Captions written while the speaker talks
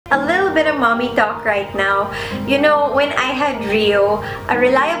bit of mommy talk right now. You know, when I had Rio, a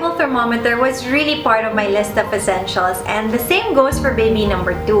reliable thermometer was really part of my list of essentials, and the same goes for baby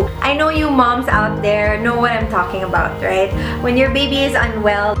number 2. I know you moms out there know what I'm talking about, right? When your baby is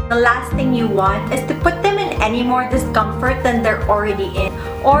unwell, the last thing you want is to put them in any more discomfort than they're already in,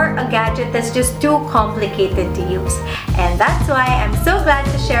 or a gadget that's just too complicated to use. And that's why I'm so glad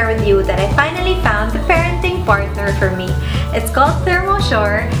to share with you that I finally found the parenting partner for me. It's called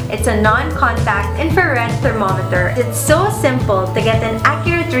ThermoSure. It's a non-contact infrared thermometer. It's so simple to get an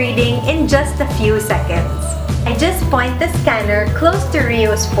accurate reading in just a few seconds. I just point the scanner close to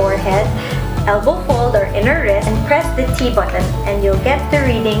Rio's forehead, elbow fold or inner wrist, and press the T button, and you'll get the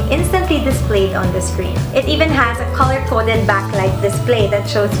reading instantly displayed on the screen. It even has a color-coded backlight display that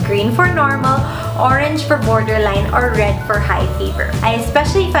shows green for normal, orange for borderline, or red for high fever. I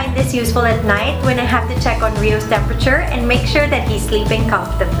especially find this useful at night when I have to check on Rio's temperature and make sure that he's sleeping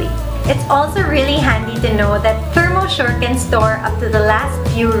comfortably. It's also really handy to know that ThermoSure can store up to the last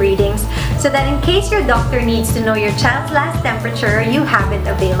few readings, so that in case your doctor needs to know your child's last temperature, you have it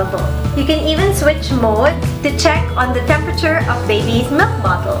available. You can even switch mode to check on the temperature of baby's milk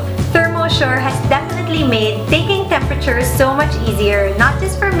bottle. ThermoSure has definitely made taking temperatures so much easier, not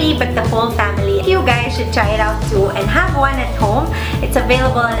just for me but the whole family. You guys should try it out too and have one at home. It's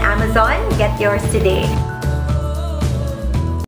available on Amazon. Get yours today.